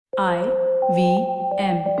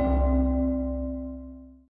IVM.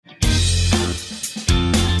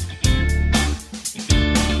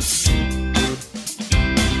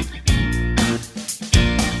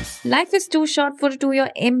 Life is too short for a 2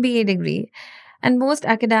 year MBA degree, and most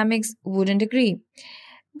academics wouldn't agree.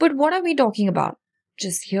 But what are we talking about?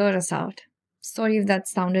 Just hear us out. Sorry if that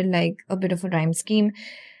sounded like a bit of a rhyme scheme,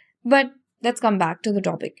 but let's come back to the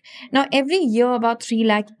topic. Now, every year, about 3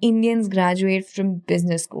 lakh Indians graduate from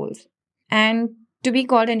business schools. And to be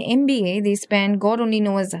called an MBA, they spend God only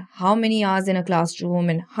knows how many hours in a classroom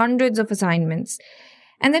and hundreds of assignments.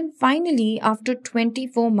 And then finally, after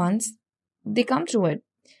 24 months, they come through it.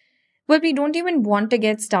 Well, we don't even want to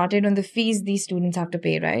get started on the fees these students have to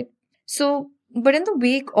pay, right? But in the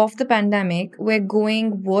wake of the pandemic, where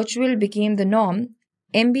going virtual became the norm,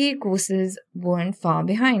 MBA courses weren't far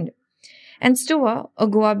behind. And STOA, a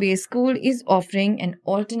Goa-based school, is offering an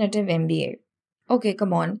alternative MBA. Okay,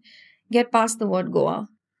 come on, get past the word Goa.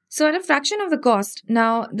 So at a fraction of the cost,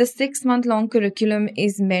 now the 6-month-long curriculum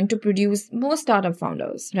is meant to produce more startup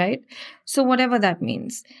founders, right? So whatever that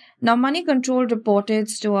means. Now Money Control reported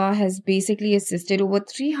STOA has basically assisted over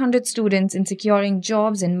 300 students in securing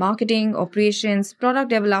jobs in marketing, operations, product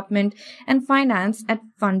development, and finance at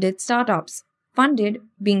funded startups. Funded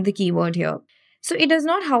being the key word here. So it does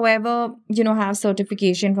not, however, have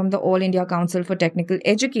certification from the All India Council for Technical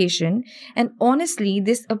Education. And honestly,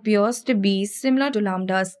 this appears to be similar to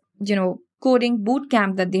Lambda's, coding boot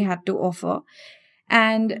camp that they had to offer.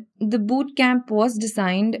 And the boot camp was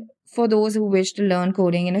designed for those who wish to learn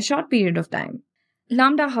coding in a short period of time.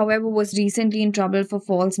 Lambda, however, was recently in trouble for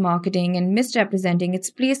false marketing and misrepresenting its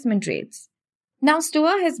placement rates. Now,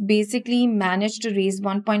 STOA has basically managed to raise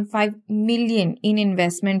 1.5 million in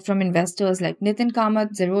investment from investors like Nitin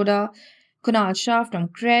Kamath, Zerodha, Kunal Shah from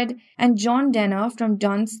Cred, and John Denner from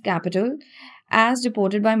Duns Capital, as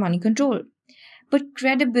reported by Money Control. But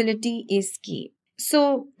credibility is key.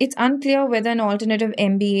 So, it's unclear whether an alternative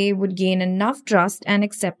MBA would gain enough trust and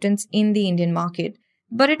acceptance in the Indian market.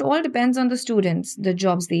 But it all depends on the students, the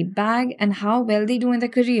jobs they bag, and how well they do in their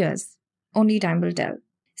careers. Only time will tell,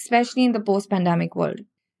 especially in the post-pandemic world.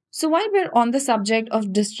 So while we're on the subject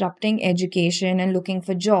of disrupting education and looking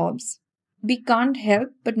for jobs, we can't help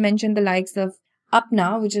but mention the likes of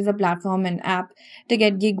Apna, which is a platform and app to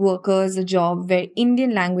get gig workers a job where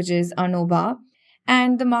Indian languages are no bar.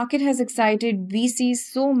 And the market has excited VCs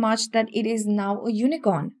so much that it is now a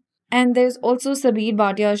unicorn. And there's also Sabir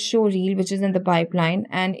Bhatia's show Reel, which is in the pipeline,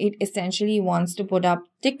 and it essentially wants to put up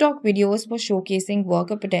TikTok videos for showcasing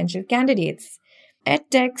work of potential candidates.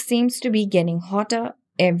 EdTech seems to be getting hotter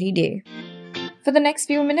every day. For the next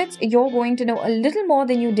few minutes, you're going to know a little more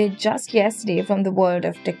than you did just yesterday from the world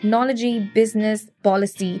of technology, business,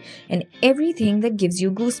 policy, and everything that gives you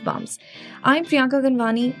goosebumps. I'm Priyanka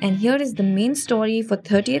Ganwani, and here is the main story for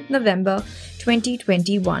 30th November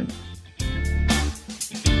 2021.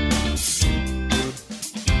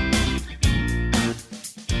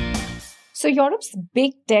 So Europe's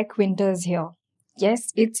big tech winter is here.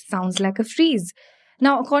 Yes, it sounds like a freeze.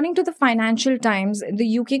 Now, according to the Financial Times,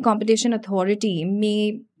 the UK Competition Authority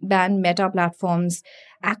may ban Meta Platforms'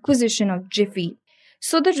 acquisition of Jiffy.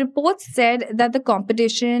 So the report said that the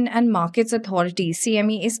Competition and Markets Authority,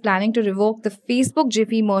 CME, is planning to revoke the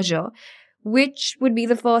Facebook-Jiffy merger, which would be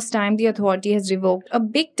the first time the authority has revoked a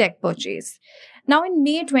big tech purchase. Now, in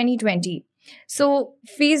May 2020, so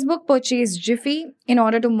Facebook purchased Jiffy in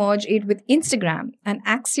order to merge it with Instagram, and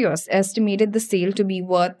Axios estimated the sale to be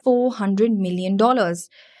worth $400 million.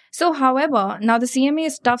 So, however, now the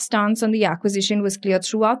CMA's tough stance on the acquisition was clear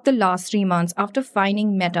throughout the last 3 months after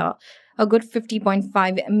fining Meta a good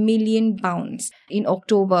 £50.5 million in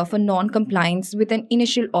October for non-compliance with an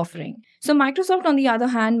initial offering. So Microsoft, on the other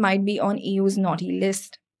hand, might be on EU's naughty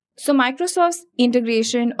list. So Microsoft's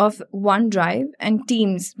integration of OneDrive and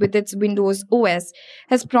Teams with its Windows OS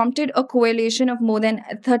has prompted a coalition of more than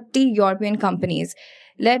 30 European companies,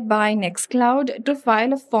 led by Nextcloud, to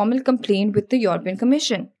file a formal complaint with the European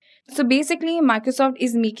Commission. So basically, Microsoft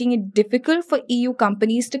is making it difficult for EU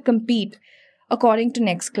companies to compete, according to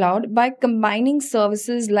Nextcloud, by combining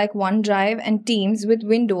services like OneDrive and Teams with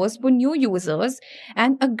Windows for new users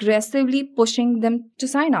and aggressively pushing them to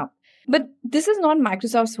sign up. But this is not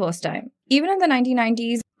Microsoft's first time. Even in the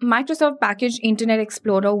 1990s, Microsoft packaged Internet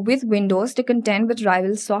Explorer with Windows to contend with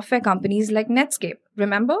rival software companies like Netscape.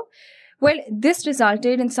 Remember? Well, this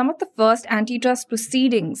resulted in some of the first antitrust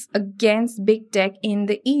proceedings against big tech in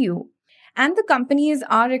the EU. And the companies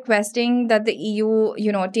are requesting that the EU,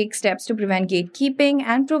 take steps to prevent gatekeeping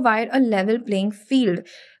and provide a level playing field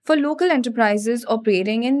for local enterprises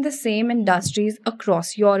operating in the same industries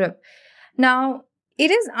across Europe. Now, It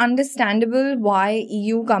is understandable why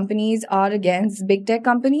EU companies are against big tech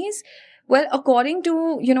companies. Well, according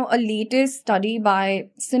to, a latest study by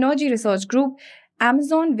Synergy Research Group,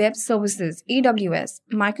 Amazon Web Services, AWS,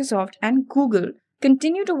 Microsoft, and Google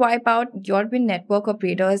continue to wipe out European network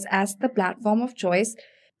operators as the platform of choice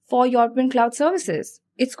for European cloud services.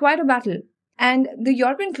 It's quite a battle. And the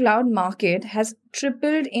European cloud market has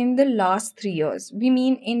tripled in the last 3 years. We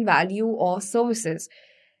mean in value or services.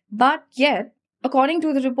 But yet, according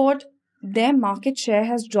to the report, their market share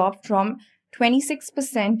has dropped from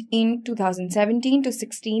 26% in 2017 to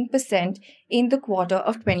 16% in the quarter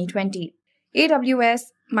of 2020. AWS,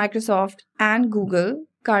 Microsoft, and Google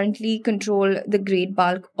currently control the great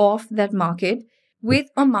bulk of that market with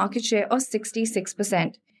a market share of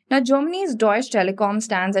 66%. Now, Germany's Deutsche Telekom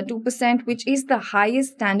stands at 2%, which is the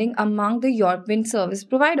highest standing among the European service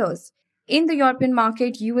providers. In the European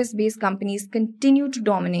market, US-based companies continue to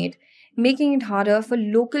dominate, making it harder for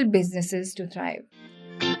local businesses to thrive.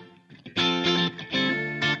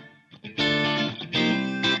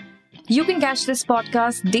 You can catch this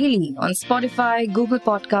podcast daily on Spotify, Google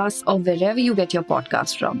Podcasts, or wherever you get your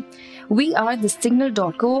podcasts from. We are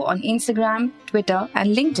thesignal.co on Instagram, Twitter,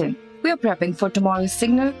 and LinkedIn. We are prepping for tomorrow's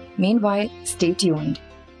signal. Meanwhile, stay tuned.